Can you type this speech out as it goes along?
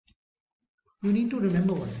you need to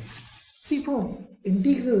remember one thing. See, for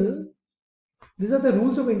integral, these are the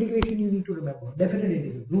rules of integration you need to remember. Definite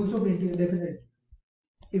integral. Rules of integral, definite.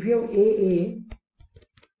 If you have a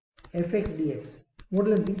fx dx, what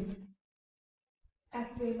will it be?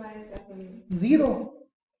 FA minus FA. 0.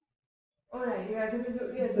 Alright, yeah, this is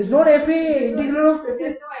yes. It's not FA, integral of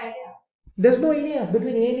There's no area. There's no area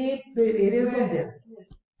between A and A, the area is not there.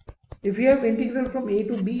 If you have integral from A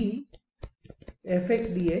to B, fx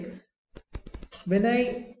dx, when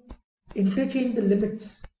I interchange the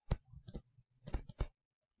limits,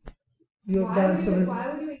 you have the answer.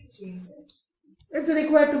 Why would you interchange it? It's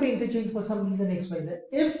required to be interchanged for some reason X, Y, Z.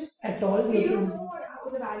 If at all you don't know how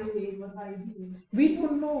the value is, what value B is. We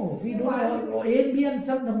don't know. We don't know. A and B and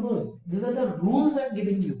some numbers. These are the rules I'm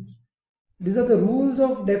giving you. These are the rules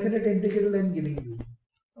of definite integral I'm giving you.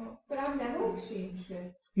 Oh, but I've never exchanged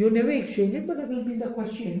it. You never exchange it, but it will be in the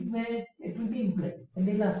question where it will be implied and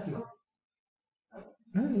they'll ask you.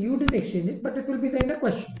 Okay. You didn't exchange it, but it will be there in the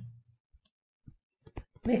question.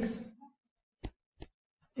 Next.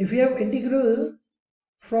 If you have integral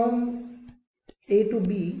from A to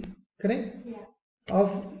B, correct? Yeah.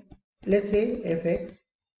 Of, let's say, fx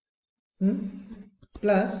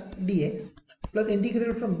plus dx plus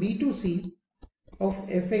integral from B to C of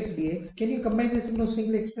fx dx. Can you combine this into a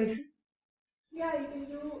single expression? Yeah, you can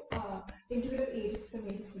do integral from A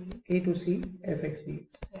to C. A to C fx dx.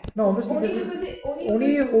 Yeah. Now obviously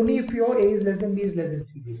only if your A is less than B is less than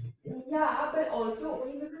C basically. Yeah, but also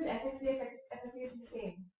only because fx is the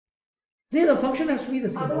same. Yeah, the function has to be the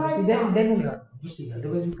same. Otherwise, then only obviously,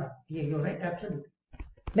 otherwise you can't. Yeah, you're right, absolutely.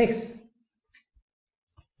 Next.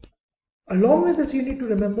 Along with this, you need to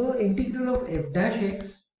remember integral of f dash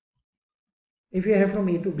x. If you have from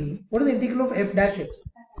A to B, what is the integral of f dash x?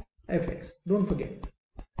 Fx. Don't forget.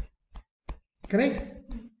 Correct?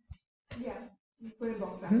 Yeah. You put a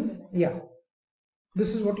box in there. Yeah.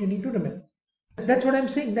 This is what you need to remember. That's what I'm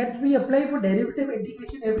saying. That we apply for derivative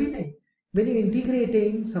integration, everything. When you're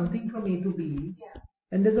integrating something from A to B,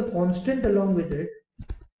 and there's a constant along with it,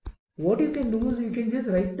 what you can do is you can just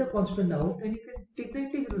write the constant out and you can take the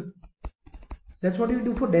integral. That's what you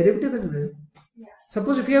do for derivative as well. Yeah.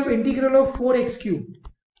 Suppose if you have integral of 4x cubed,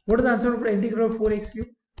 what is the answer for integral of 4x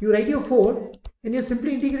cubed? You write your 4 and you're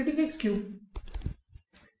simply integrating x cubed.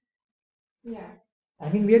 Yeah. I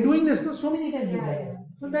mean, we are doing this so many times. Yeah.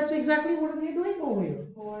 So that's exactly what we are doing over here.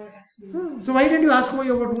 4x cubed. So why didn't you ask over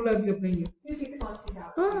here what rule are we applying here? You take the constant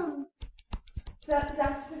out. So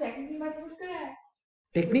technically my thing was correct.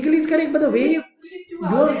 Technically it's correct, but the way you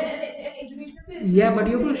integration yeah, but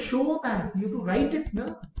you have to show that. You have to write it,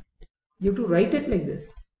 no? You have to write it like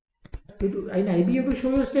this. In IB you have to show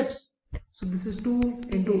your steps. So this is 2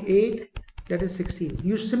 into 8, that is 16.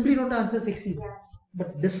 You simply don't answer 16. Yeah.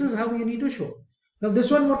 But this is how you need to show. Now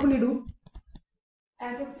this one, what will you do?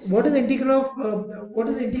 What is the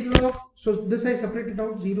integral of, so this I separated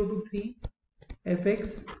out 0 to 3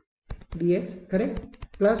 fx dx, correct?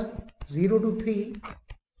 Plus 0 to 3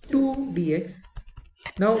 2 dx.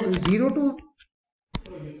 Now 0 to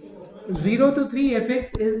 3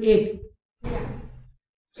 fx is 8. Yeah.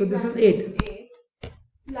 So this is 8.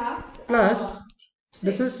 Plus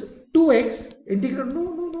this is 2x integral.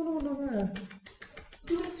 No.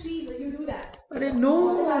 2 and 3, will you do that?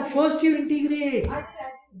 No, first you integrate. I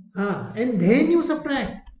did. And then you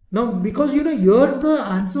subtract. Now because here the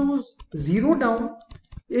answer was 0 down,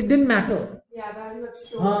 it didn't matter. Yeah, but you have to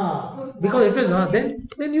show. Because if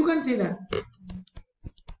it's then you can't say that.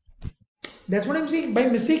 That's what I'm saying. By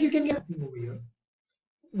mistake you can get over here.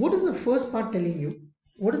 What is the first part telling you?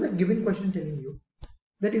 What is the given question telling you?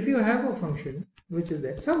 That if you have a function which is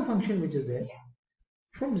there, some function which is there,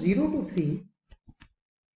 from 0 to 3,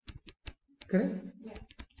 correct? Yeah.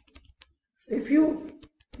 If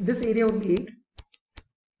this area would be 8.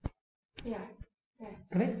 Yeah.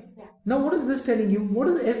 Correct? Yeah. Now what is this telling you? What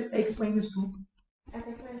is fx minus 2?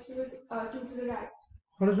 Fx minus 2 is 2 to the right.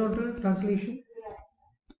 Horizontal translation? To the right.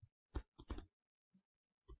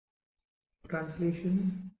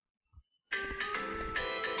 Translation.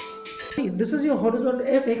 See, this is your horizontal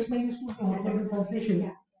fx minus 2 horizontal translation.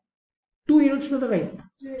 Yeah. 2 units to the right.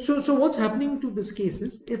 So what's happening to this case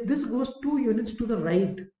is, if this goes 2 units to the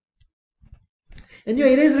right and your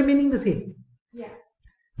area is remaining the same. Yeah.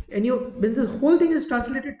 And when this whole thing is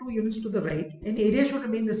translated 2 units to the right and area should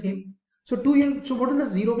remain the same. So 2 units, so what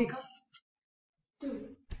does the 0 become?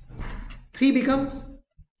 2. 3 becomes?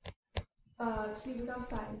 3 becomes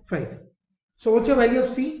 5. 5. So what's your value of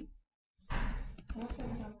C?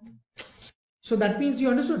 So that means you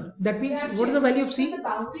understood. That means what is the value of C? The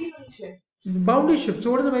boundary shift. Boundary shift.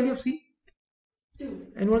 So what is the value of C?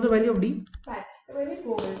 2. And what is the value of D? 5. The value is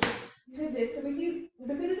 4. So this, so basically,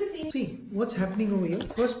 because it's the same. See what's happening over here.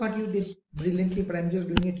 First part you did brilliantly, but I'm just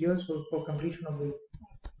doing it here so for completion of the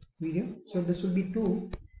video. So this will be 2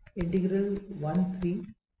 integral 1 3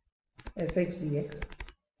 fx dx.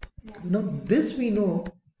 Yeah. Now this we know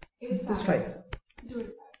It is is 5. 5. Do it.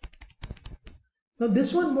 Now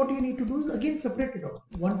this one what you need to do is again separate it out.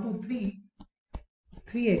 1 2 3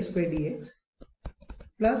 3x square dx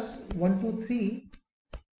plus 1 2 3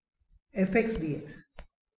 fx dx.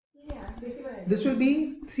 Yeah, basically what I did. This will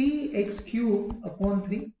be 3x cube upon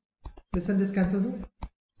 3. This and this cancels off.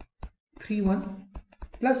 3 1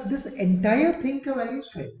 plus this entire thing ka value is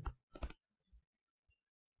 5.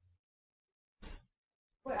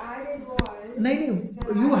 What I did was. No,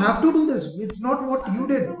 you have to do this. It's not what you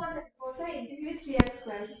did. No, one second. First, I integrated 3x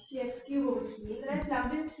squared, which is 3x cube over 3, and then I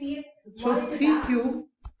plugged in 3 and So 1 into 3 that. cube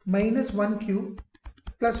minus 1 cube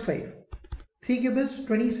plus 5. 3 cube is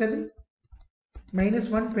 27 minus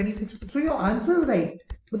 1 26. So your answer is right.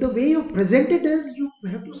 But the way you present it is you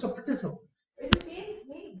have to separate this out. It's the same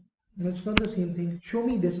thing. No, it's not the same thing. Show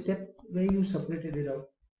me this step where you separated it out.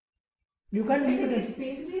 You can't leave it It's as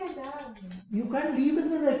basically like that. you can't leave it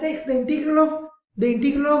as fx. The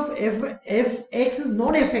integral of fx is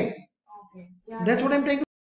not fx. Okay. Yeah. That's what I'm trying to